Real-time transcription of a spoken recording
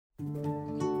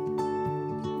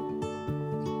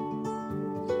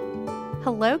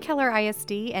Hello, Keller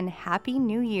ISD, and Happy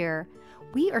New Year.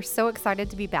 We are so excited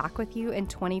to be back with you in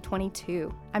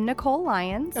 2022. I'm Nicole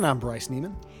Lyons. And I'm Bryce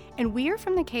Neiman. And we are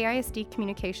from the KISD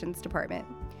Communications Department.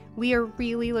 We are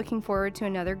really looking forward to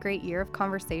another great year of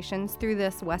conversations through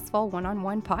this Westfall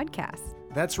One-on-One podcast.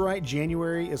 That's right,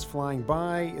 January is flying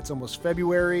by. It's almost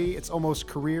February. It's almost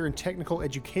Career and Technical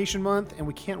Education Month, and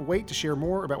we can't wait to share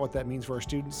more about what that means for our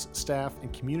students, staff,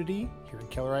 and community here in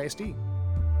Keller ISD.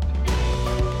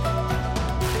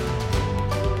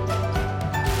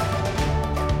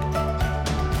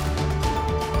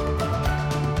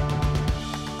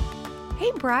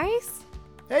 Hey, Bryce.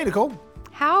 Hey, Nicole.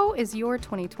 How is your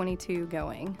 2022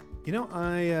 going? You know,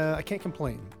 I can't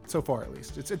complain so far, at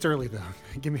least. It's early though.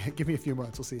 Give me a few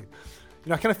months. We'll see. You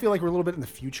know, I kind of feel like we're a little bit in the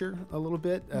future, a little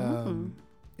bit.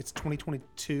 It's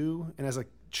 2022, and as a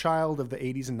child of the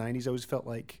 80s and 90s, I always felt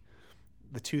like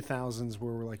the 2000s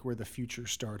were like where the future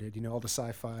started. You know, all the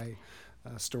sci-fi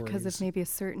stories. Because of maybe a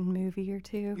certain movie or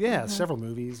two. Yeah, several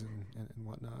movies and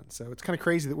whatnot. So it's kind of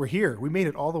crazy that we're here. We made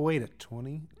it all the way to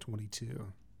 2022.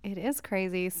 It is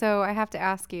crazy. So I have to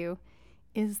ask you,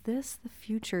 is this the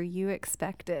future you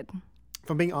expected? If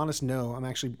I'm being honest, no. I'm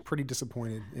actually pretty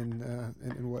disappointed in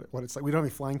what it's like. We don't have any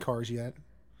flying cars yet.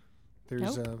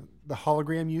 There's the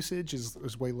hologram usage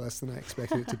is way less than I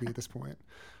expected it to be at this point.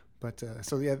 But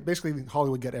so yeah, basically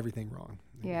Hollywood got everything wrong.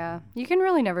 Yeah, you can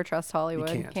really never trust Hollywood,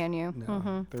 you can't. Can you?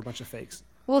 No, they're a bunch of fakes.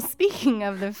 Well, speaking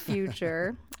of the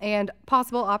future and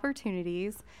possible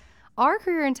opportunities, our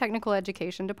Career and Technical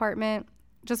Education Department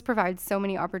just provides so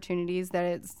many opportunities that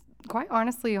it's quite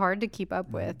honestly hard to keep up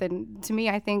with. And to me,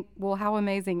 I think, well, how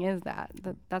amazing is that?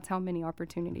 That's how many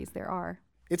opportunities there are.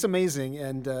 It's amazing,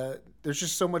 and there's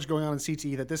just so much going on in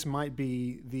CTE that this might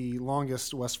be the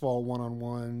longest Westfall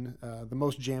One-on-One, the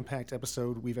most jam-packed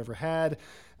episode we've ever had,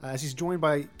 as he's joined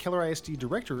by Keller ISD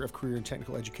Director of Career and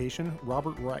Technical Education,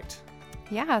 Robert Wright.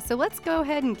 Yeah, so let's go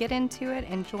ahead and get into it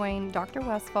and join Dr.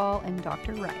 Westfall and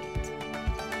Dr. Wright.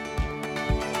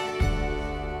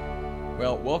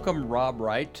 Well, welcome, Rob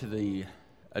Wright, to the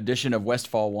edition of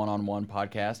Westfall One-on-One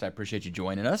podcast. I appreciate you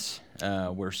joining us.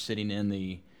 We're sitting in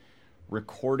the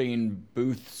recording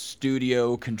booth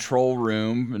studio control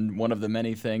room, and one of the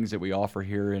many things that we offer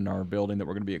here in our building that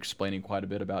we're going to be explaining quite a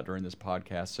bit about during this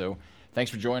podcast. So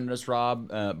thanks for joining us,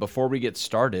 Rob. Before we get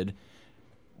started,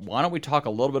 why don't we talk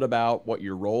a little bit about what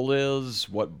your role is,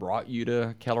 what brought you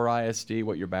to Keller ISD,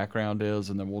 what your background is,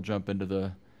 and then we'll jump into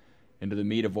the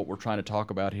meat of what we're trying to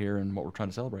talk about here and what we're trying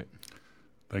to celebrate.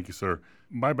 Thank you, sir.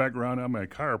 My background, I'm a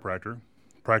chiropractor,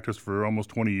 practiced for almost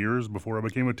 20 years before I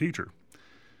became a teacher.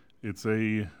 It's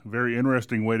a very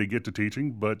interesting way to get to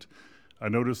teaching, but I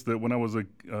noticed that when I was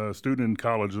a student in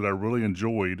college that I really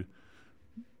enjoyed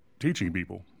teaching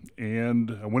people.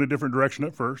 And I went a different direction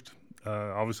at first.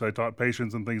 Obviously, I taught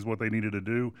patients and things what they needed to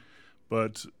do,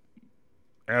 but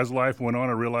as life went on,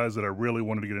 I realized that I really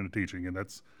wanted to get into teaching, and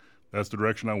that's the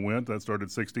direction I went. That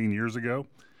started 16 years ago.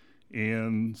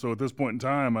 And so at this point in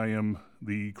time, I am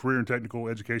the Career and Technical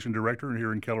Education Director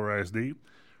here in Keller ISD,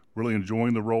 really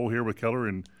enjoying the role here with Keller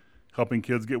and helping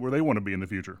kids get where they want to be in the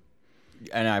future.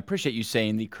 And I appreciate you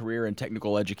saying the Career and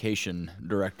Technical Education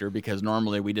Director, because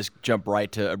normally we just jump right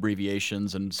to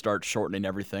abbreviations and start shortening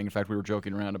everything. In fact, we were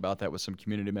joking around about that with some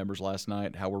community members last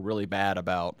night, how we're really bad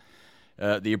about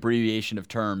the abbreviation of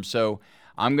terms. So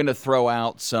I'm going to throw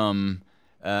out some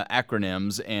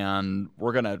acronyms, and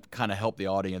we're going to kind of help the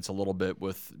audience a little bit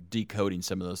with decoding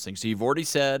some of those things. So you've already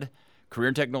said Career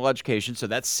and Technical Education, so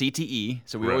that's CTE.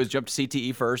 So we always jump to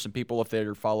CTE first, and people, if they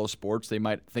follow sports, they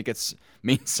might think it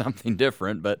means something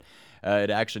different, but it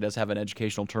actually does have an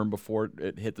educational term before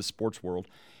it hit the sports world.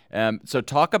 So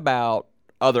talk about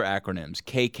other acronyms,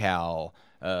 KCAL,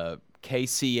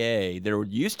 KCA. There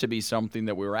used to be something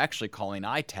that we were actually calling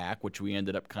ITAC, which we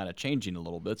ended up kind of changing a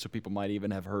little bit, so people might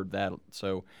even have heard that.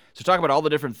 So talk about all the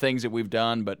different things that we've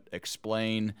done, but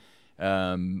explain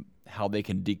how they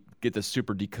can get the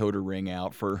super decoder ring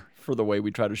out for the way we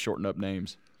try to shorten up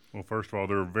names. Well, first of all,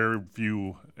 there are very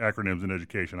few acronyms in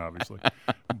education, obviously.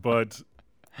 But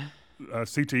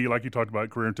CTE, like you talked about,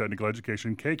 Career and Technical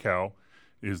Education, KCAL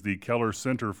is the Keller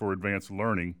Center for Advanced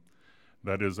Learning.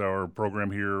 That is our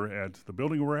program here at the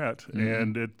building we're at,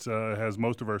 and it has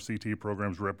most of our CTE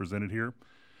programs represented here.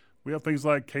 We have things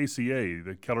like KCA,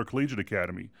 the Keller Collegiate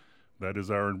Academy. That is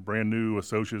our brand new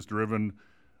associates-driven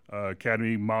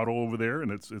academy model over there,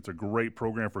 and it's a great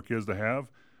program for kids to have.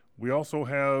 We also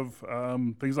have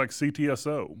things like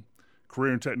CTSO,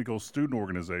 Career and Technical Student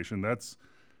Organization. That's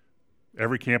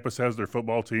every campus has their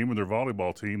football team and their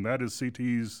volleyball team. That is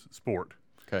CTE's sport.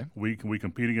 Okay. We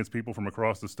compete against people from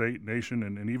across the state, nation,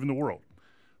 and even the world.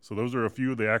 So those are a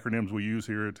few of the acronyms we use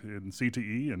here in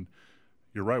CTE, and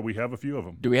you're right, we have a few of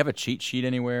them. Do we have a cheat sheet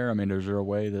anywhere? I mean, is there a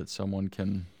way that someone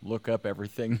can look up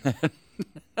everything?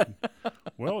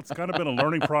 Well, it's kind of been a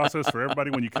learning process for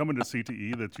everybody when you come into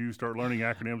CTE that you start learning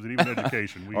acronyms and even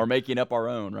education. Or making up our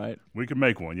own, right? We can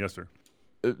make one, yes, sir.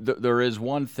 There is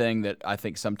one thing that I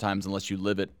think sometimes, unless you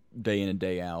live it day in and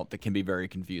day out, that can be very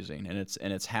confusing, and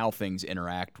it's how things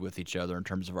interact with each other in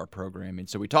terms of our programming.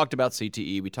 So we talked about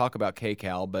CTE, we talk about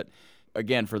KCAL, but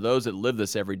again, for those that live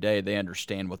this every day, they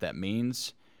understand what that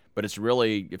means. But it's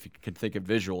really, if you can think of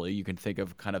visually, you can think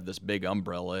of kind of this big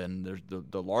umbrella, and there's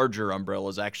the larger umbrella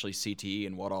is actually CTE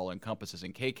and what all encompasses,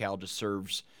 and KCAL just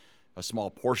serves a small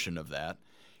portion of that.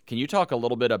 Can you talk a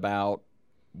little bit about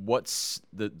what's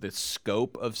the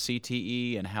scope of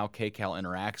CTE and how KCAL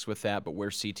interacts with that, but where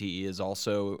CTE is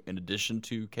also in addition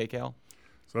to KCAL?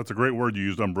 So that's a great word you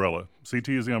used, umbrella.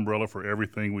 CTE is the umbrella for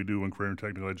everything we do in career and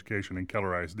technical education in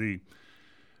Keller ISD.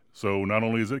 So not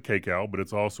only is it KCAL, but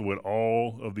it's also at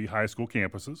all of the high school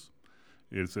campuses.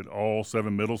 It's at all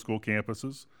 7 middle school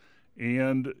campuses.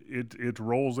 And it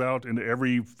rolls out into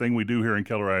everything we do here in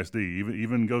Keller ISD,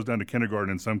 even goes down to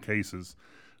kindergarten in some cases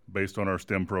based on our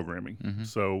STEM programming. Mm-hmm.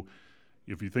 So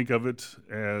if you think of it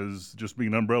as just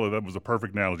being an umbrella, that was a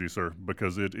perfect analogy, sir,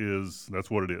 because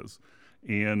that's what it is.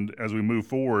 And as we move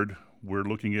forward, we're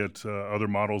looking at other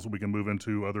models that we can move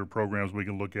into, other programs we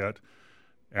can look at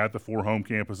the 4 home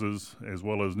campuses, as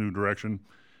well as New Direction.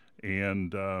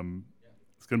 And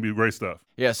it's going to be great stuff.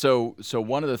 Yeah, so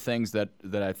one of the things that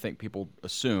I think people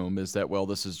assume is that, well,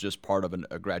 this is just part of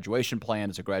a graduation plan.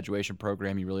 It's a graduation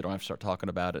program. You really don't have to start talking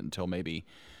about it until maybe,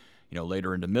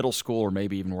 later into middle school, or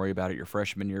maybe even worry about it your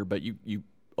freshman year. But you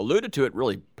alluded to it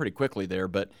really pretty quickly there.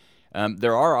 But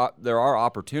there are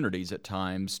opportunities at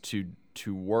times to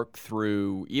work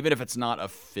through, even if it's not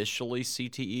officially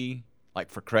CTE, like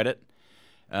for credit.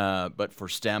 But for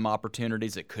STEM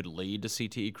opportunities that could lead to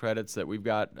CTE credits, that we've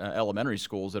got elementary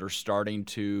schools that are starting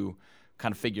to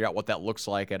kind of figure out what that looks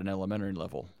like at an elementary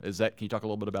level. Can you talk a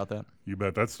little bit about that? You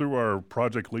bet. That's through our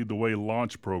Project Lead the Way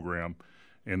launch program,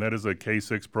 and that is a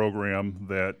K-6 program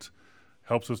that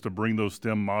helps us to bring those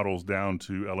STEM models down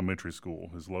to elementary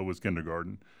school, as low as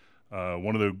kindergarten.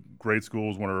 One of the great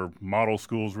schools, one of our model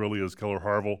schools really is Keller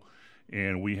Harville,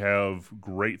 and we have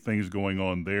great things going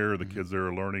on there. The kids there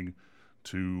are learning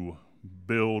to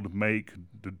build, make,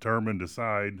 determine,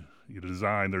 decide,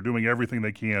 design. They're doing everything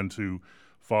they can to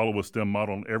follow a STEM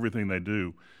model in everything they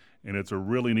do. And it's a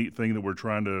really neat thing that we're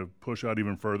trying to push out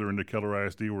even further into Keller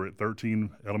ISD. We're at 13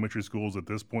 elementary schools at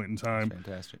this point in time. That's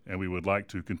fantastic. And we would like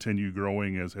to continue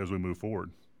growing as we move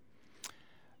forward.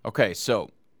 Okay, so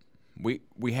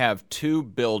we have 2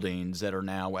 buildings that are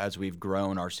now, as we've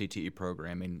grown our CTE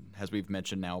programming, as we've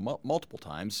mentioned now multiple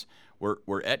times,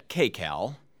 we're at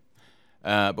KCAL.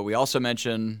 But we also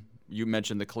you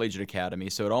mentioned the Collegiate Academy,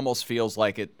 so it almost feels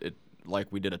like like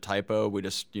we did a typo. We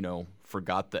just,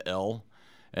 forgot the L,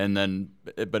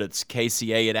 but it's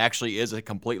KCA. It actually is a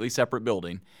completely separate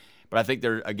building. But I think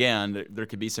there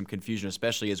could be some confusion,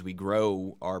 especially as we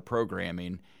grow our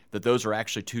programming, that those are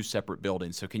actually 2 separate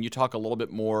buildings. So can you talk a little bit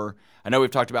more? I know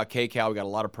we've talked about KCAL. We've got a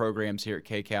lot of programs here at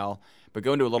KCAL. But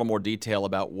go into a little more detail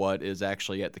about what is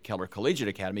actually at the Keller Collegiate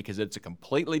Academy, because it's a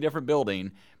completely different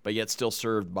building, but yet still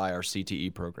served by our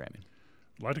CTE programming.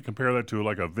 I'd like to compare that to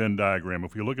like a Venn diagram.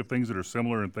 If you look at things that are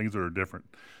similar and things that are different,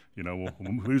 we'll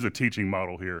use a teaching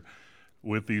model here.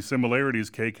 With the similarities,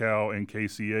 KCAL and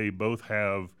KCA both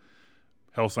have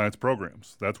health science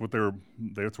programs. That's what they're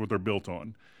built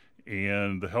on.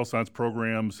 And the health science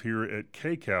programs here at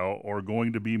KCAL are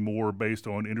going to be more based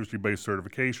on industry-based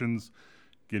certifications,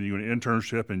 getting you an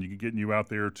internship, and getting you out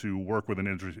there to work with an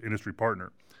industry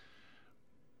partner.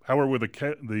 However, with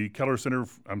the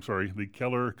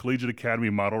Keller Collegiate Academy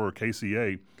model, or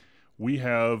KCA, we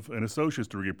have an associate's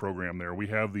degree program there. We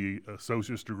have the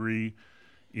associate's degree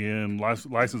in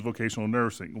licensed vocational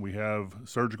nursing. We have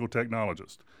surgical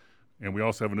technologist, and we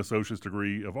also have an associate's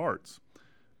degree of arts.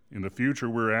 In the future,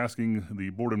 we're asking the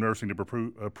Board of Nursing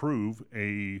to approve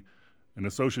an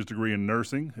associate's degree in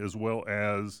nursing, as well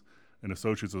as an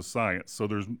associate's of science. So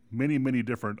there's many, many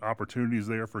different opportunities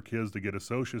there for kids to get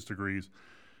associate's degrees,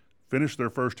 finish their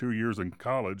first 2 years in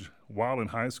college while in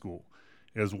high school,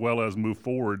 as well as move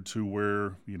forward to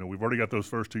where, we've already got those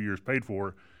first 2 years paid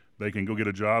for. They can go get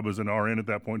a job as an RN at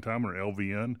that point in time, or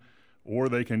LVN, or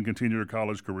they can continue their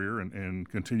college career and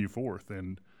continue forth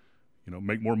and,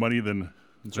 make more money than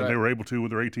they were able to when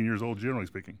they're 18 years old, generally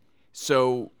speaking.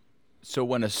 So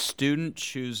when a student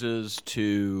chooses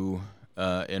to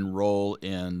enroll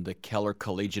in the Keller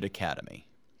Collegiate Academy,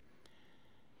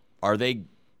 are they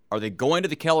going to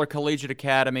the Keller Collegiate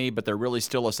Academy, but they're really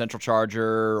still a Central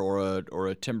Charger or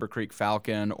a Timber Creek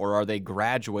Falcon, or are they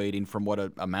graduating from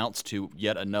what amounts to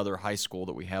yet another high school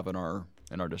that we have in our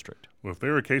district? Well, if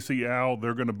they're a KC Owl,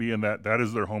 they're going to be in that. That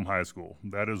is their home high school.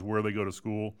 That is where they go to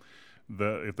school.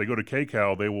 If they go to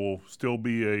KCAL, they will still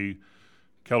be a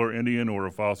Keller Indian or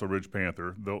a Fossil Ridge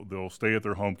Panther. They'll stay at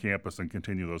their home campus and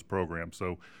continue those programs.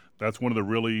 So that's one of the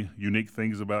really unique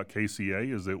things about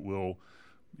KCA is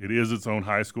it is its own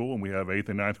high school, and we have 8th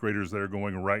and 9th graders there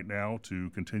going right now to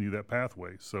continue that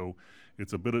pathway. So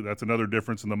that's another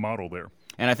difference in the model there.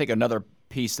 And I think another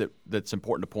piece that's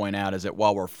important to point out is that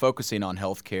while we're focusing on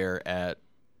healthcare at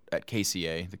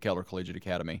KCA, the Keller Collegiate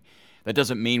Academy, that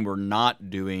doesn't mean we're not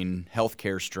doing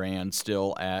healthcare strands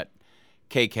still at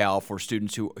KCAL for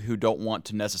students who don't want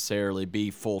to necessarily be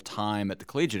full-time at the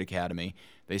Collegiate Academy.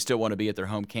 They still want to be at their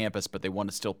home campus, but they want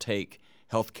to still take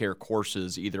healthcare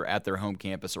courses either at their home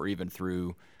campus or even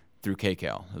through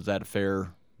KCAL. Is that a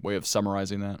fair way of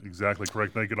summarizing that? Exactly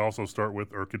correct. They could also start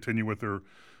with or continue with their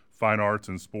fine arts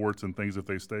and sports and things if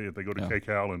they go to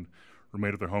KCAL and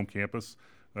remain at their home campus.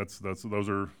 Those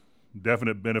are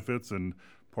definite benefits, and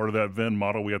part of that Venn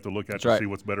model we have to look at to see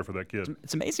what's better for that kid.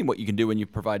 It's amazing what you can do when you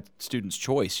provide students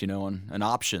choice, and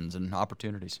options and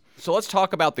opportunities. So let's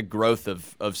talk about the growth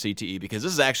of CTE, because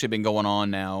this has actually been going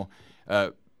on now.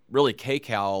 Really,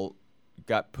 KCAL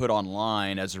got put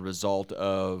online as a result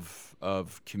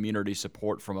of community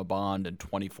support from a bond in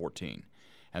 2014,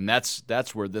 and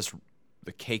that's where the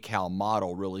KCAL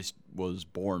model really was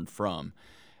born from.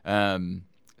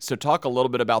 So talk a little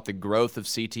bit about the growth of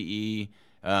CTE,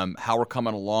 how we're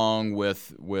coming along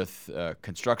with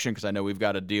construction, because I know we've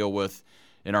got to deal with,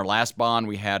 in our last bond,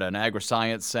 we had an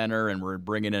agri-science center, and we're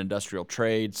bringing in industrial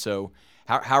trade. So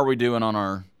how are we doing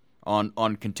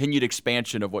on continued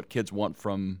expansion of what kids want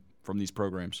from these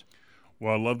programs?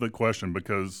 Well, I love the question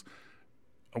because,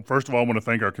 first of all, I want to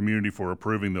thank our community for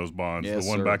approving those bonds, yes, the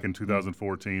one sir. back in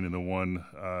 2014 and the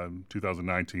one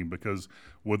 2019, because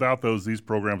without those, these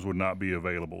programs would not be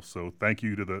available. So thank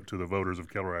you to the voters of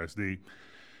Keller ISD.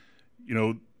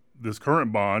 This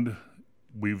current bond,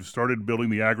 we've started building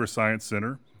the Agri-Science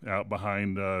Center out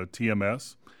behind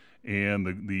TMS,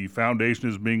 and the foundation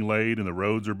is being laid and the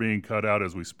roads are being cut out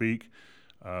as we speak.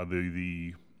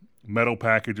 The metal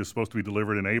package is supposed to be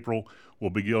delivered in April. We'll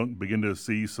begin to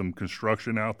see some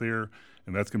construction out there,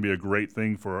 and that's going to be a great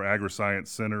thing for our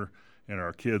Agri-Science Center and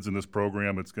our kids in this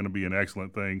program. It's going to be an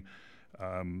excellent thing.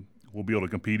 We'll be able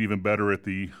to compete even better at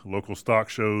the local stock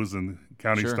shows and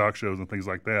county stock shows and things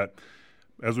like that.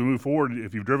 As we move forward,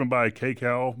 if you've driven by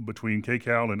KCAL, between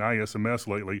KCAL and ISMS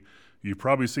lately, you've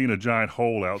probably seen a giant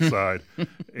hole outside.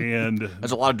 And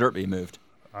there's a lot of dirt being moved.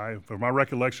 From my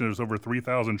recollection, there's over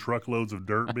 3,000 truckloads of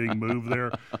dirt being moved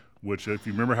there, which, if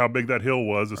you remember how big that hill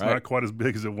was, it's not quite as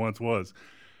big as it once was.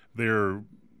 They're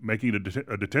making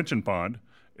a detention pond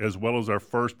as well as our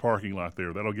first parking lot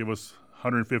there. That'll give us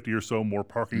 150 or so more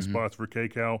parking spots for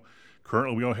KCAL.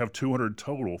 Currently, we only have 200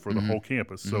 total for the whole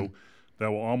campus, so that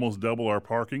will almost double our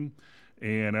parking.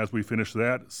 And as we finish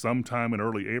that, sometime in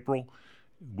early April,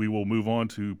 we will move on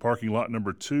to parking lot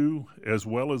number 2, as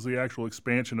well as the actual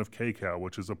expansion of KCAL,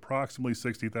 which is approximately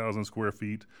 60,000 square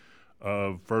feet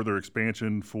of further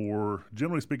expansion for,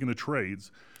 generally speaking, the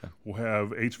trades. Okay. We'll have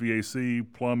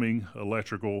HVAC, plumbing,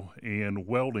 electrical, and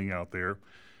welding out there,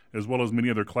 as well as many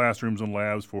other classrooms and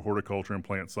labs for horticulture and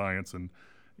plant science,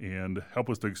 and help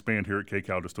us to expand here at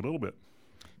KCAL just a little bit.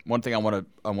 One thing I want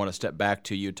to step back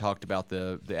to, you talked about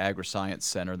the Agri-Science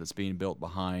Center that's being built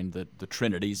behind the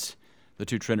Trinities, the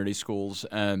 2 Trinity schools,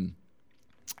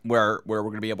 where we're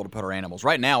going to be able to put our animals.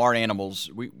 Right now, our animals,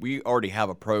 we already have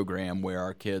a program where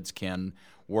our kids can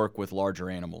work with larger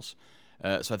animals.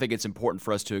 So I think it's important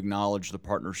for us to acknowledge the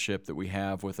partnership that we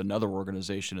have with another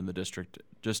organization in the district,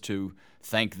 just to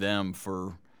thank them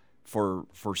for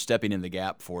stepping in the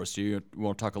gap for us. Do you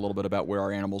want to talk a little bit about where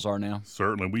our animals are now?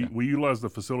 Certainly. We utilize the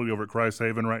facility over at Christ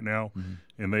Haven right now,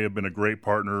 and they have been a great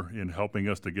partner in helping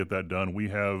us to get that done. We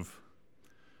have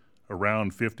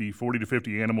around 40 to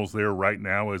 50 animals there right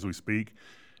now as we speak,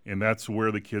 and that's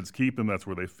where the kids keep them, that's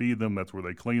where they feed them, that's where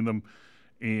they clean them,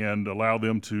 and allow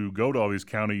them to go to all these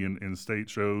county and state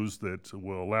shows that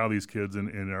will allow these kids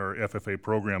in our FFA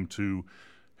program to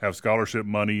have scholarship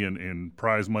money and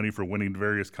prize money for winning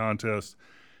various contests.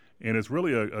 And it's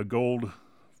really a gold,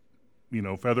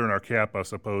 feather in our cap, I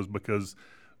suppose, because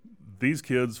these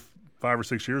kids 5 or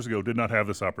 6 years ago did not have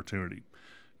this opportunity.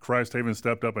 Christ Haven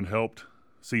stepped up and helped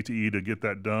CTE to get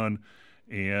that done,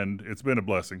 and it's been a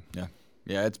blessing.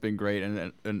 Yeah, it's been great,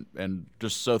 and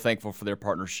just so thankful for their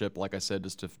partnership. Like I said,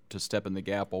 just to step in the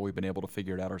gap while we've been able to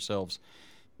figure it out ourselves.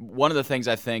 one of the things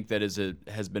I think that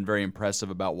has been very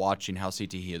impressive about watching how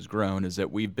CTE has grown is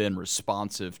that we've been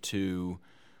responsive to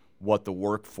what the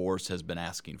workforce has been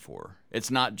asking for. It's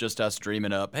not just us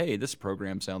dreaming up, hey, this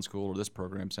program sounds cool or this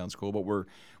program sounds cool, but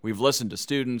we've listened to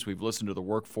students, we've listened to the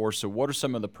workforce. So what are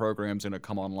some of the programs going to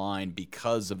come online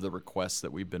because of the requests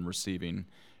that we've been receiving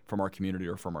from our community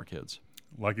or from our kids?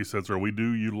 Like you said, sir, we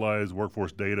do utilize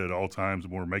workforce data at all times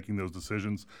when we're making those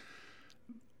decisions.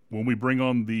 When we bring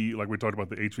on like we talked about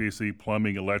the HVAC,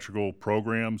 plumbing, electrical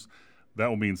programs, that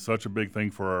will mean such a big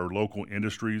thing for our local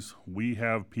industries. We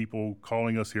have people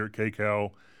calling us here at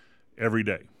KCAL every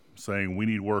day saying we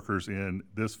need workers in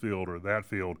this field or that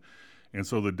field. And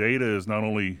so the data is not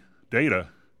only data,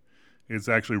 it's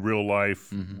actually real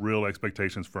life, real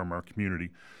expectations from our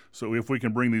community. So if we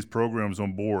can bring these programs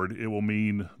on board, it will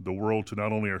mean the world to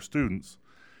not only our students,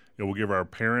 it will give our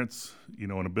parents,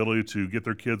 an ability to get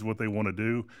their kids what they want to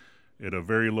do at a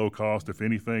very low cost, if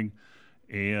anything.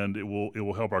 And it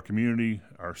will help our community.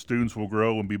 Our students will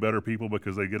grow and be better people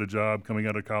because they get a job coming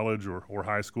out of college or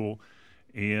high school.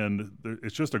 And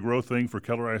it's just a growth thing for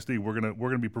Keller ISD. We're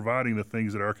gonna be providing the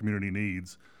things that our community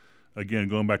needs. Again,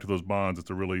 going back to those bonds, it's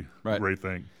a really great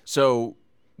thing. So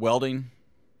welding,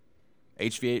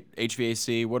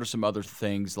 HVAC, what are some other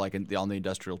things like on the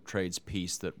industrial trades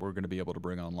piece that we're going to be able to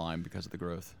bring online because of the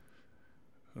growth?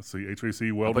 Let's see,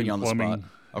 HVAC, welding, plumbing,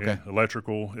 okay,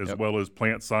 electrical, as well as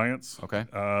plant science. Okay.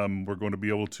 We're going to be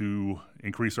able to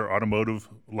increase our automotive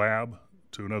lab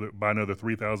by another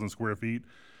 3,000 square feet.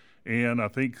 And I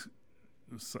think,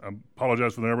 I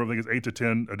apologize for the number, I think it's 8 to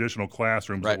 10 additional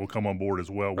classrooms that will come on board as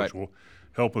well, which will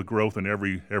help with growth in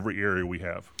every area we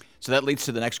have. So that leads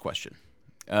to the next question.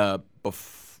 I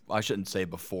shouldn't say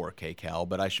before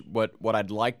KCAL, but what I'd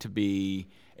like to be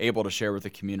able to share with the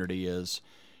community is,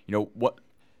 what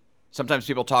sometimes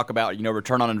people talk about,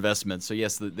 return on investment. So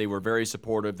yes, they were very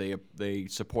supportive. They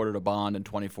supported a bond in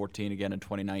 2014, again in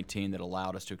 2019, that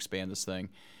allowed us to expand this thing.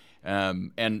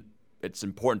 And it's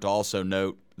important to also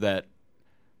note that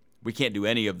we can't do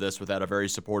any of this without a very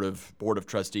supportive board of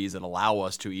trustees that allow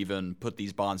us to even put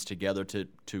these bonds together to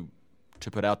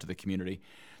put out to the community.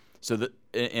 So that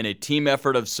in a team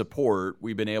effort of support,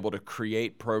 we've been able to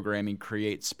create programming,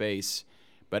 create space.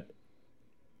 But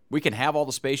we can have all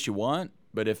the space you want,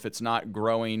 but if it's not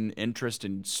growing interest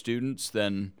in students,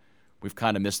 then we've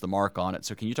kind of missed the mark on it.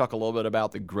 So can you talk a little bit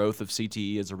about the growth of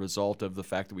CTE as a result of the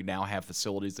fact that we now have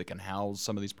facilities that can house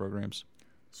some of these programs?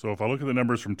 So if I look at the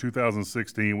numbers from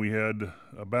 2016, we had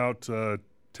about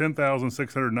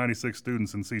 10,696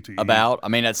 students in CTE.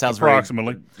 That sounds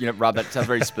approximately. Rob, that sounds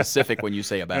very specific when you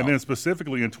say about. And then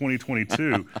specifically in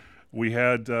 2022, we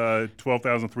had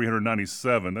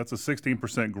 12,397. That's a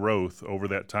 16% growth over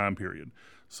that time period.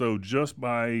 So just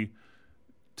by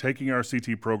taking our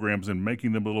CTE programs and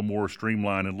making them a little more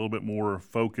streamlined and a little bit more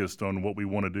focused on what we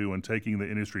want to do and taking the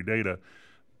industry data,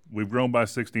 we've grown by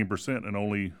 16% in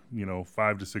only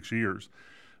 5 to 6 years.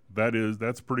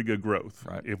 That's pretty good growth.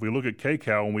 Right. If we look at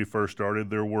KCAL, when we first started,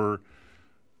 there were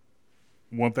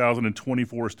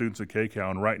 1,024 students at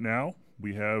KCAL, and right now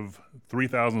we have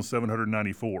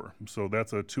 3,794. So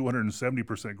that's a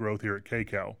 270% growth here at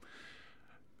KCAL.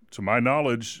 To my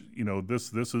knowledge,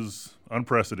 this is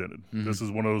unprecedented. Mm-hmm. This is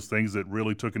one of those things that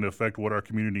really took into effect what our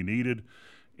community needed,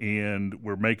 and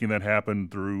we're making that happen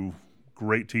through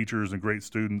great teachers and great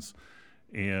students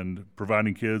and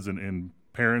providing kids and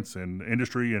parents and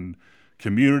industry and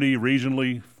community,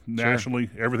 regionally, nationally,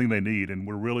 everything they need. And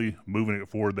we're really moving it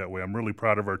forward that way. I'm really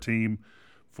proud of our team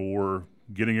for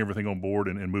getting everything on board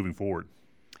and moving forward.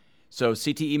 So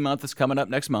CTE month is coming up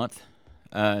next month,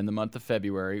 in the month of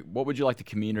February. What would you like the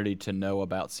community to know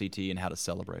about CTE and how to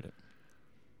celebrate it?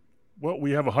 Well,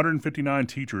 we have 159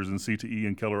 teachers in CTE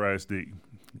and Keller ISD.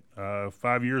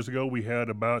 5 years ago, we had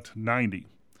about 90.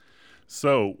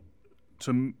 So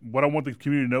what I want the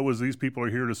community to know is these people are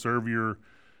here to serve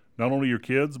not only your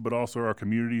kids, but also our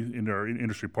community and our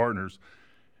industry partners.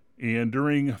 And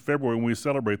during February, when we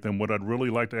celebrate them, what I'd really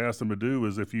like to ask them to do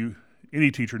is any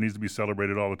teacher needs to be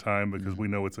celebrated all the time because we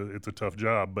know it's a tough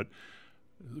job. But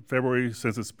February,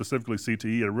 since it's specifically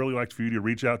CTE, I'd really like for you to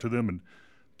reach out to them and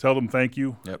tell them thank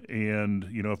you. Yep. And,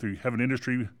 if you have an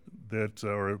industry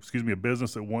a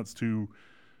business that wants to,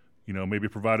 maybe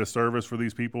provide a service for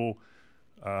these people.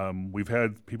 We've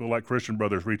had people like Christian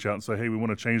Brothers reach out and say, hey, we want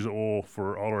to change the oil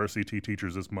for all our CTE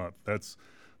teachers this month. That's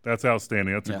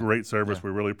outstanding. That's a great service. Yeah.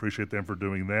 We really appreciate them for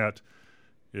doing that.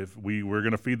 If we're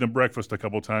going to feed them breakfast a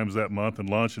couple times that month and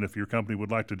lunch, and if your company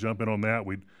would like to jump in on that,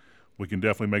 we can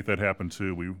definitely make that happen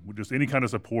too. We just any kind of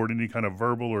support, any kind of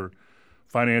verbal or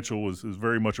financial is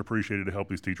very much appreciated to help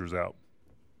these teachers out.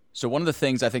 So one of the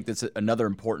things I think that's another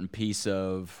important piece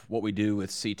of what we do with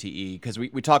CTE, because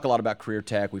we talk a lot about career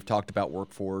tech, we've talked about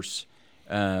workforce,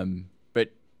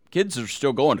 but kids are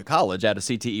still going to college out of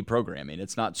CTE programming.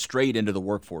 It's not straight into the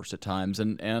workforce at times,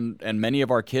 and many of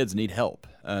our kids need help.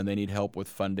 They need help with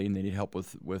funding. They need help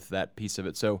with that piece of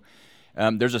it. So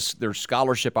there's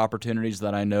scholarship opportunities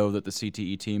that I know that the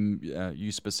CTE team,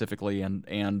 you specifically, and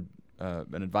an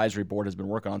advisory board has been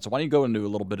working on. So why don't you go into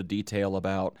a little bit of detail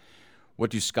about what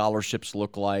do scholarships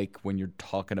look like when you're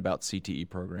talking about CTE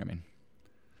programming?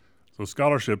 So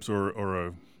scholarships are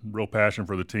a real passion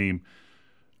for the team.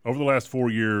 Over the last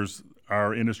 4 years,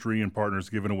 our industry and partners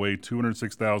have given away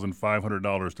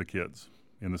 $206,500 to kids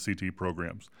in the CTE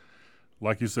programs.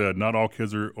 Like you said, not all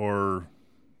kids are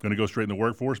going to go straight in the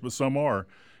workforce, but some are.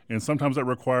 And sometimes that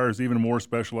requires even more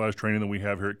specialized training than we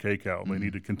have here at KCAL. They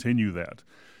need to continue that.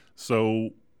 So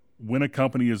when a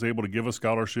company is able to give a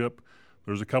scholarship,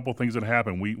 there's a couple things that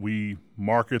happen. We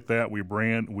market that, we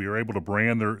are able to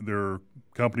brand their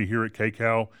company here at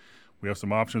KCAL. We have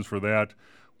some options for that.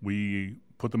 We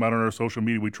put them out on our social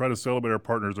media. We try to celebrate our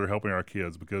partners that are helping our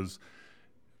kids, because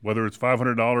whether it's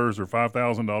 $500 or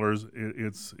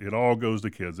 $5,000, it all goes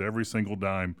to kids, every single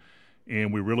dime.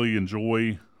 And we really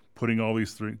enjoy putting all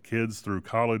these kids through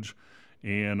college,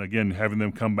 and again, having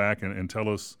them come back and tell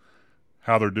us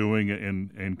how they're doing,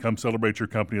 and come celebrate your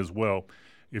company as well.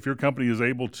 If your company is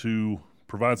able to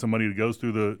provide some money that goes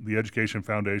through the Education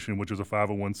Foundation, which is a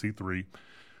 501c3,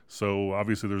 so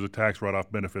obviously there's a tax write-off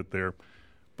benefit there.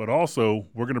 But also,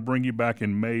 we're going to bring you back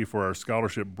in May for our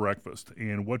scholarship breakfast.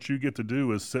 And what you get to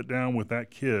do is sit down with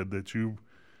that kid that you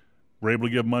were able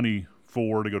to give money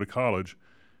for to go to college,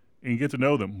 and get to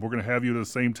know them. We're going to have you at the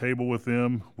same table with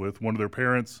them, with one of their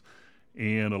parents,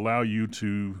 and allow you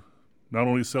to not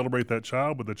only celebrate that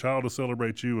child, but the child to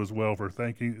celebrate you as well for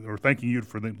thanking you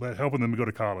for helping them go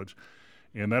to college.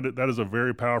 And that is a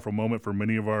very powerful moment for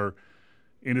many of our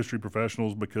industry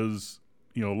professionals, because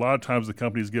a lot of times the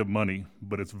companies give money,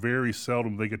 but it's very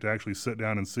seldom they get to actually sit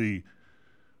down and see,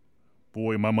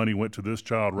 boy, my money went to this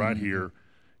child right here,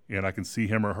 and I can see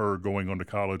him or her going on to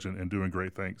college and doing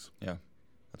great things. Yeah,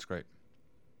 that's great.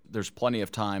 There's plenty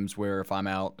of times where if I'm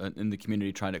out in the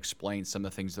community trying to explain some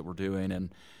of the things that we're doing,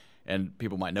 and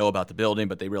people might know about the building,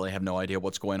 but they really have no idea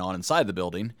what's going on inside the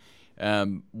building.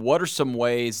 What are some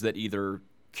ways that either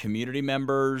community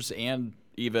members and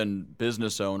even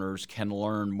business owners can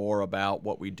learn more about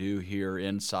what we do here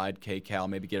inside KCAL,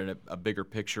 maybe get a bigger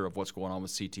picture of what's going on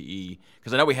with CTE?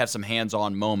 Because I know we have some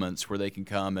hands-on moments where they can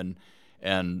come and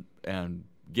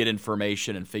get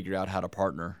information and figure out how to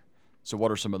partner. So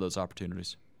what are some of those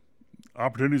opportunities?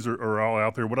 Opportunities are all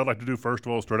out there. What I'd like to do, first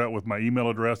of all, is start out with my email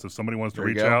address. If somebody wants to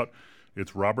reach out,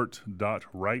 it's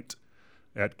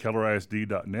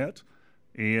robert.wright@kellerisd.net.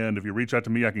 And if you reach out to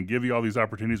me, I can give you all these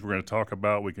opportunities we're going to talk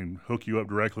about. We can hook you up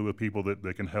directly with people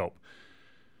that can help.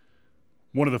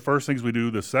 One of the first things we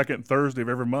do the second Thursday of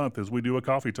every month is we do a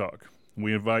coffee talk.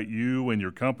 We invite you and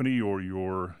your company,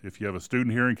 or if you have a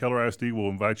student here in Keller ISD, we'll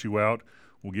invite you out.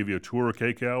 We'll give you a tour of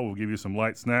KCAL. We'll give you some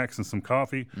light snacks and some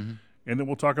coffee. And then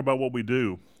we'll talk about what we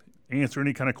do, answer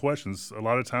any kind of questions. A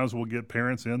lot of times we'll get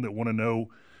parents in that want to know,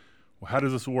 well, how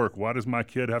does this work? Why does my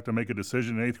kid have to make a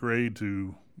decision in 8th grade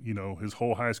to, his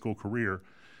whole high school career?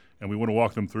 And we want to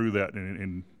walk them through that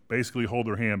and basically hold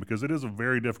their hand, because it is a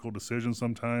very difficult decision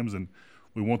sometimes, and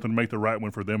we want them to make the right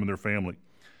one for them and their family.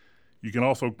 You can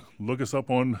also look us up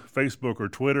on Facebook or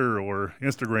Twitter or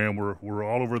Instagram. We're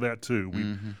all over that too.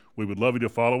 We would love you to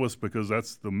follow us, because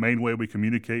that's the main way we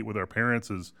communicate with our parents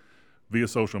is via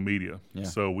social media. Yeah.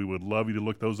 So we would love you to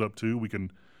look those up too. We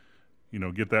can,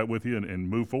 get that with you and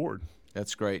move forward.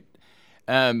 That's great.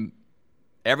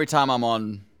 Every time I'm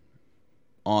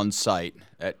on site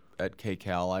at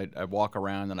KCAL, I walk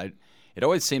around and it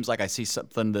always seems like I see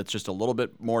something that's just a little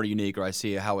bit more unique, or I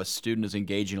see how a student is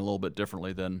engaging a little bit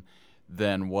differently than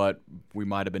what we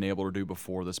might have been able to do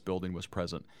before this building was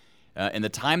present. In the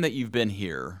time that you've been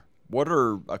here, what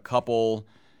are a couple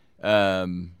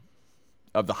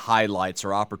of the highlights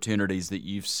or opportunities that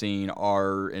you've seen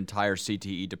our entire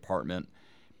CTE department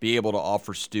be able to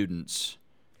offer students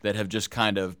that have just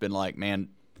kind of been like, man,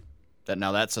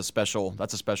 that's a special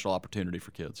opportunity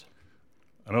for kids?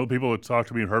 I know people that talked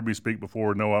to me and heard me speak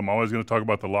before know I'm always going to talk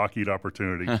about the Lockheed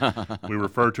opportunity. We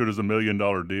refer to it as a $1 million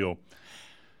deal.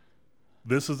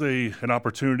 This is an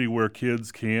opportunity where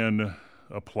kids can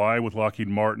apply with Lockheed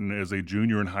Martin as a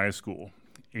junior in high school.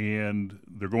 And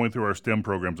they're going through our STEM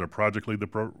programs, our Project Lead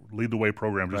the Way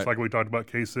program. Just like we talked about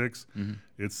K-6,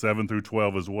 it's 7 through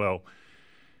 12 as well.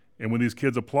 And when these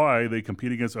kids apply, they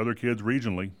compete against other kids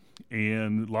regionally,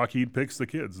 and Lockheed picks the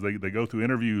kids. They go through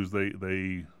interviews.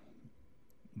 They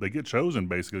they get chosen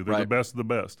basically. They're the Right. best of the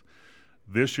best.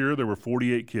 This year there were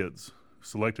 48 kids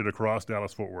selected across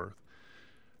Dallas-Fort Worth.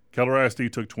 Keller ISD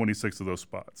took 26 of those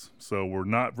spots. So we're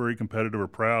not very competitive or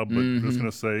proud, but I'm just going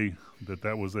to say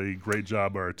that was a great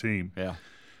job by our team. Yeah.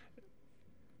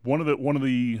 One of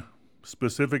the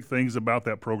specific things about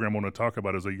that program I want to talk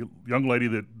about is a young lady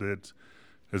that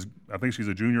is, I think she's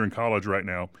a junior in college right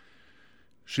now.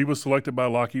 She was selected by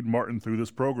Lockheed Martin through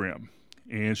this program,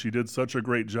 and she did such a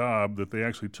great job that they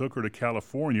actually took her to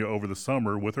California over the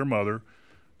summer with her mother,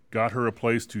 got her a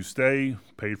place to stay,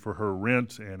 paid for her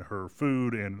rent and her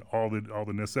food and all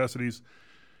the necessities.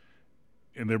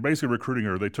 And they're basically recruiting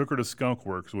her. They took her to Skunk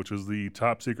Works, which is the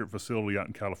top secret facility out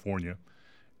in California.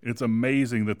 It's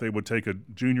amazing that they would take a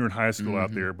junior in high school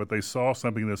out there, but they saw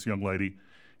something in this young lady,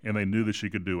 and they knew that she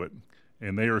could do it.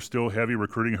 And they are still heavy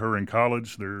recruiting her in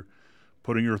college. They're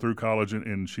putting her through college,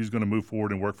 and she's going to move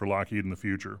forward and work for Lockheed in the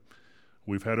future.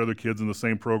 We've had other kids in the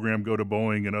same program go to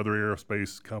Boeing and other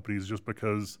aerospace companies just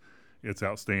because it's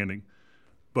outstanding.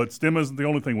 But STEM isn't the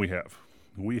only thing we have.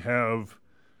 We have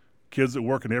kids that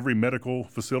work in every medical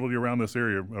facility around this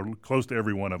area, or close to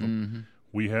every one of them.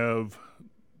 We have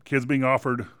kids being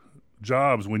offered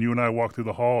jobs when you and I walked through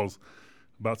the halls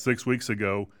about 6 weeks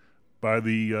ago by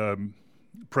the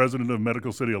president of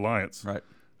Medical City Alliance. Right.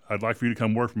 I'd like for you to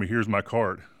come work for me. Here's my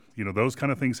card. You know, those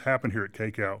kind of things happen here at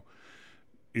KCAL.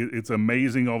 It's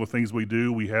amazing all the things we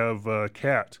do. We have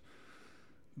CAT,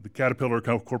 the Caterpillar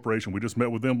Corporation. We just met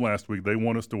with them last week. They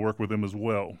want us to work with them as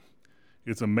well.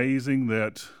 It's amazing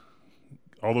that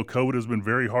although COVID has been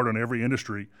very hard on every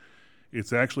industry,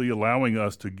 it's actually allowing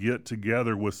us to get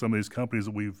together with some of these companies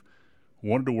that we've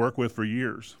wanted to work with for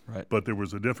years. Right. But there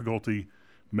was a difficulty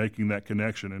making that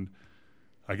connection. And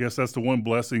I guess that's the one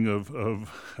blessing of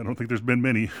I don't think there's been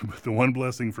many, but the one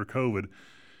blessing for COVID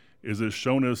is it's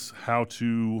shown us how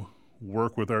to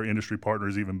work with our industry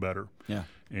partners even better. Yeah.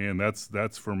 And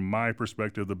that's from my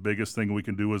perspective, the biggest thing we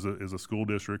can do as a school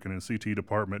district and a CT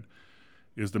department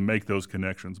is to make those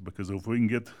connections. Because if we can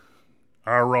get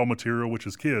our raw material, which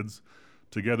is kids,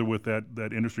 together with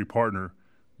that industry partner,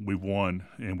 we've won,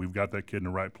 and we've got that kid in the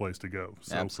right place to go.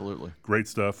 So Absolutely. great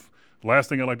stuff. Last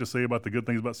thing I'd like to say about the good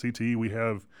things about CTE, we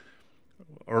have,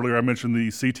 earlier I mentioned the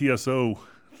CTSO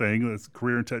thing, that's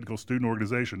Career and Technical Student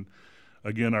Organization.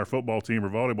 Again, our football team or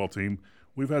volleyball team,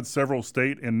 we've had several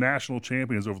state and national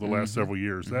champions over the last several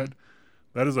years.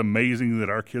 That is amazing that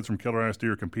our kids from Keller ISD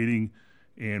are competing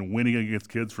and winning against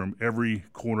kids from every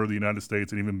corner of the United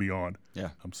States and even beyond. Yeah.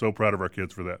 I'm so proud of our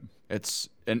kids for that. It's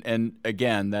and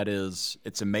again,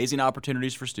 it's amazing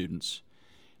opportunities for students.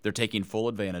 They're taking full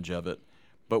advantage of it,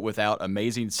 but without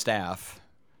amazing staff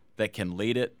that can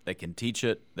lead it, that can teach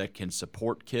it, that can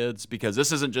support kids, because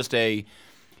this isn't just a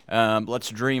let's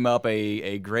dream up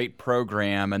a great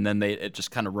program and then it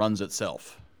just kind of runs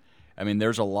itself. I mean,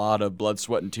 there's a lot of blood,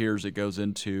 sweat, and tears that goes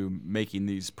into making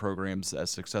these programs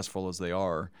as successful as they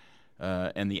are,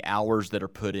 and the hours that are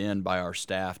put in by our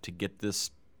staff to get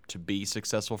this to be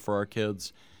successful for our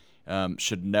kids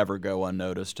should never go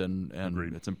unnoticed, and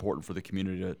it's important for the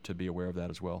community to be aware of that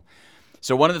as well.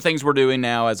 So one of the things we're doing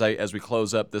now as we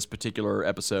close up this particular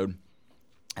episode,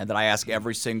 and that I ask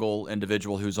every single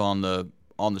individual who's on the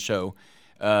show,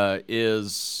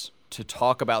 is to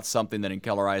talk about something that in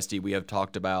Keller ISD we have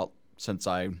talked about since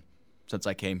I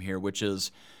came here, which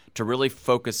is to really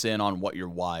focus in on what your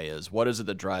why is. What is it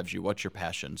that drives you? What's your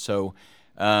passion? So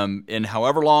in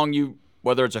however long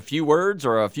whether it's a few words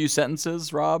or a few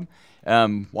sentences, Rob,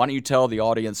 why don't you tell the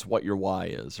audience what your why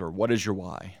is, or what is your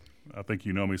why? I think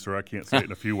you know me, sir. I can't say it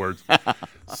in a few words.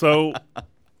 So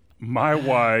my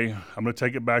why, I'm going to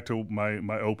take it back to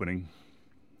my opening.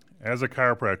 As a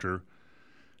chiropractor,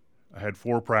 I had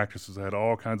 4 practices. I had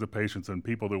all kinds of patients and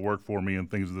people that worked for me and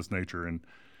things of this nature. And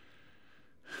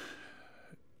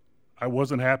I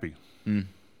wasn't happy,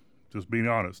 just being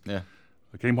honest. Yeah.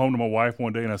 I came home to my wife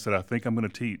one day and I said, I think I'm going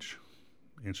to teach.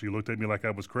 And she looked at me like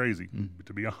I was crazy,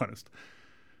 to be honest.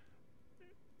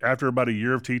 After about a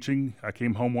year of teaching, I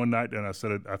came home one night and I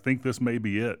said, I think this may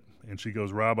be it. And she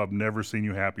goes, Rob, I've never seen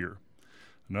you happier.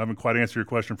 And I haven't quite answered your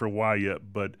question for why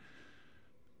yet, but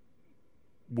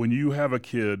when you have a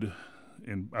kid,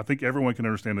 and I think everyone can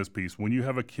understand this piece, when you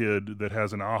have a kid that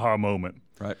has an aha moment,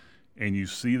 Right. and you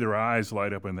see their eyes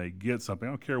light up and they get something,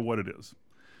 I don't care what it is,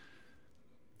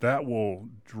 that will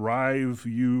drive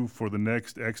you for the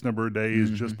next X number of days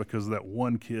just because of that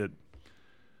one kid.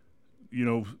 You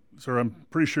know, sir, I'm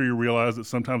pretty sure you realize that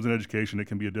sometimes in education it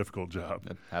can be a difficult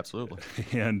job. Absolutely.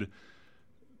 And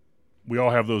we all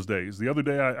have those days. The other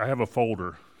day I have a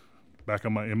folder back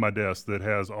in my desk that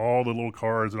has all the little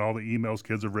cards and all the emails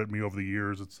kids have written me over the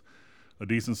years. It's a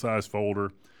decent-sized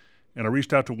folder. And I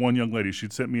reached out to one young lady.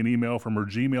 She'd sent me an email from her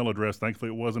Gmail address. Thankfully,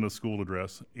 it wasn't a school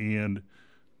address. And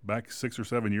back 6 or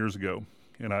 7 years ago.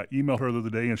 And I emailed her the other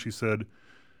day, and she said,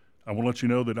 I want to let you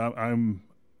know that I'm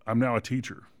now a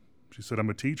teacher. She said, I'm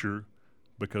a teacher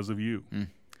because of you. Mm.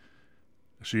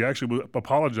 She actually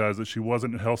apologized that she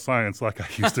wasn't in health science like I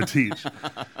used to teach.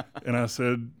 And I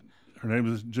said, her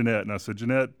name is Jeanette. And I said,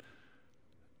 Jeanette,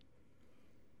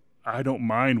 I don't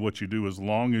mind what you do as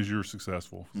long as you're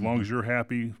successful. As long as you're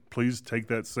happy, please take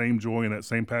that same joy and that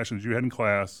same passion that you had in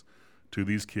class to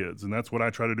these kids. And that's what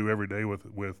I try to do every day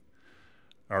with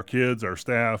our kids, our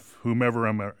staff, whomever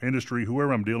I'm our industry,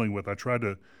 whoever I'm dealing with. I try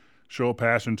to show a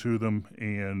passion to them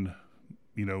and,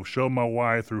 show my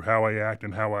why through how I act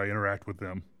and how I interact with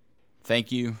them.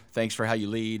 Thank you. Thanks for how you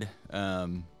lead.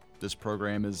 This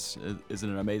program is in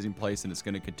an amazing place, and it's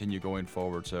going to continue going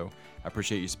forward. So I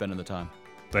appreciate you spending the time.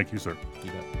 Thank you, sir.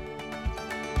 You bet.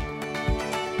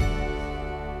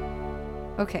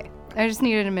 Okay. I just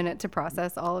needed a minute to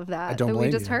process all of that we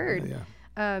just heard. Yeah.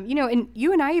 And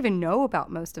you and I even know about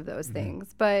most of those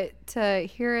things, but to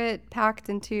hear it packed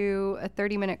into a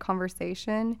 30-minute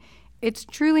conversation, it's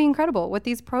truly incredible what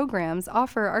these programs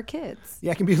offer our kids.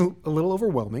 Yeah, it can be a little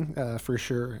overwhelming for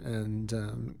sure. And, I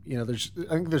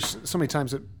think there's so many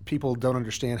times that people don't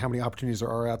understand how many opportunities there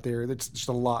are out there. It's just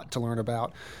a lot to learn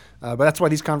about. But that's why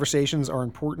these conversations are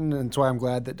important, and that's why I'm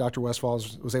glad that Dr. Westfall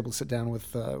was able to sit down with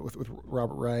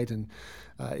Robert Wright. And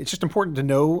it's just important to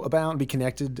know about and be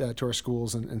connected to our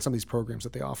schools and some of these programs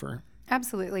that they offer.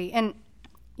 Absolutely. And,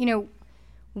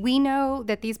 we know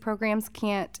that these programs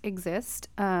can't exist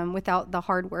without the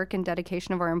hard work and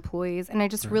dedication of our employees. And I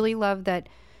just really love that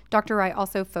Dr. Wright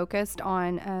also focused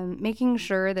on making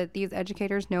sure that these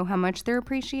educators know how much they're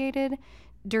appreciated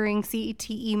during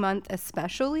CTE month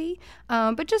especially,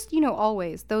 but just,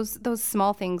 always those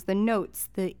small things, the notes,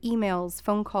 the emails,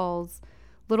 phone calls,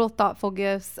 little thoughtful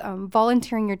gifts,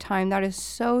 volunteering your time, that is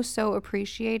so, so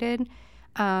appreciated,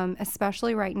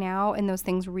 especially right now, and those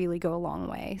things really go a long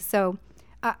way. So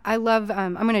I love,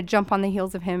 I'm going to jump on the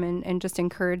heels of him and just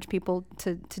encourage people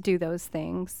to do those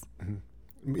things.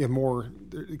 Mm-hmm.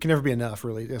 It can never be enough,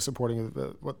 really, supporting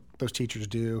what those teachers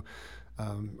do.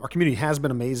 Our community has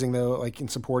been amazing, though, like in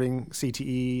supporting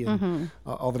CTE and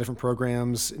all the different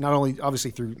programs, not only obviously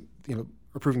through,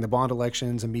 approving the bond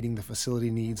elections and meeting the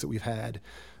facility needs that we've had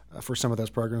for some of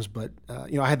those programs. But,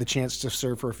 I had the chance to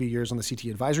serve for a few years on the CTE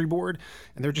advisory board,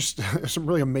 and they're just some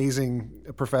really amazing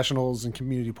professionals and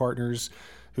community partners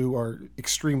who are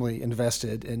extremely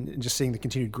invested in just seeing the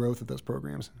continued growth of those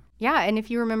programs. Yeah, and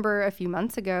if you remember a few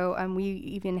months ago, we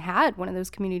even had one of those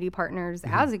community partners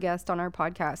as a guest on our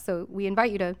podcast. So we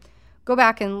invite you to go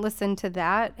back and listen to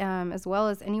that, as well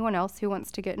as anyone else who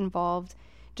wants to get involved.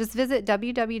 Just visit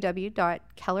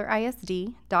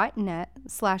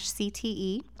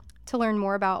www.kellerisd.net/CTE to learn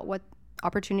more about what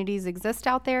opportunities exist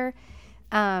out there.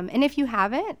 And if you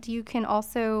haven't, you can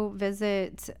also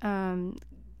visit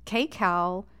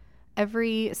KCAL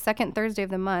every second Thursday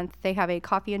of the month. They have a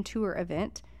coffee and tour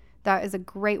event. That is a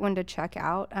great one to check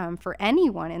out for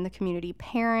anyone in the community,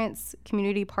 parents,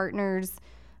 community partners,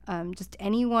 just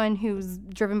anyone who's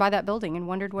driven by that building and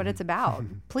wondered what it's about.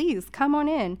 Please come on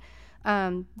in.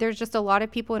 There's just a lot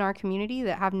of people in our community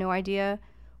that have no idea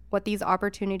what these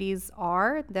opportunities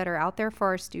are that are out there for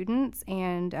our students,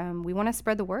 and we want to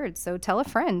spread the word. So tell a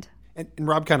friend. And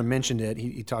Rob kind of mentioned it.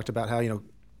 He talked about how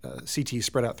CTE is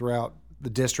spread out throughout the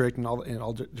district and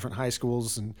all different high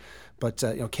schools, but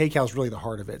KCAL is really the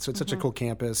heart of it. So it's such a cool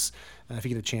campus. If you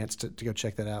get a chance to go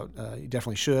check that out, you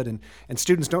definitely should. And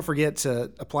students, don't forget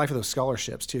to apply for those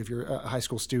scholarships too. If you're a high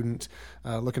school student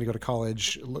looking to go to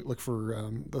college, look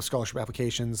for those scholarship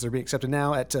applications. They're being accepted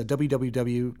now at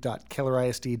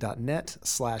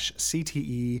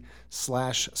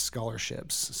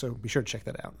www.kellerisd.net/CTE/scholarships. So be sure to check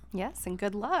that out. Yes, and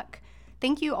good luck.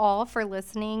 Thank you all for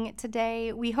listening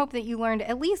today. We hope that you learned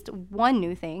at least one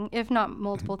new thing, if not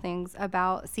multiple things,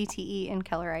 about CTE and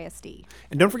Keller ISD.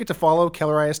 And don't forget to follow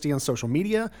Keller ISD on social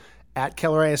media, at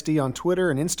Keller ISD on Twitter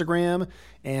and Instagram,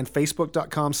 and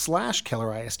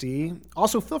Facebook.com/Keller ISD.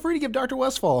 Also, feel free to give Dr.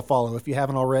 Westfall a follow if you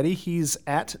haven't already. He's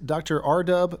at Dr.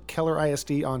 RW Keller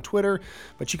ISD on Twitter,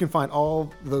 but you can find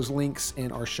all those links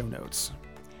in our show notes.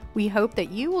 We hope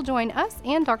that you will join us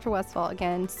and Dr. Westfall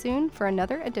again soon for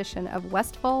another edition of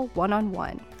Westfall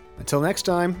One-on-One. Until next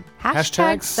time,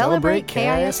 #celebrate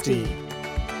KISD.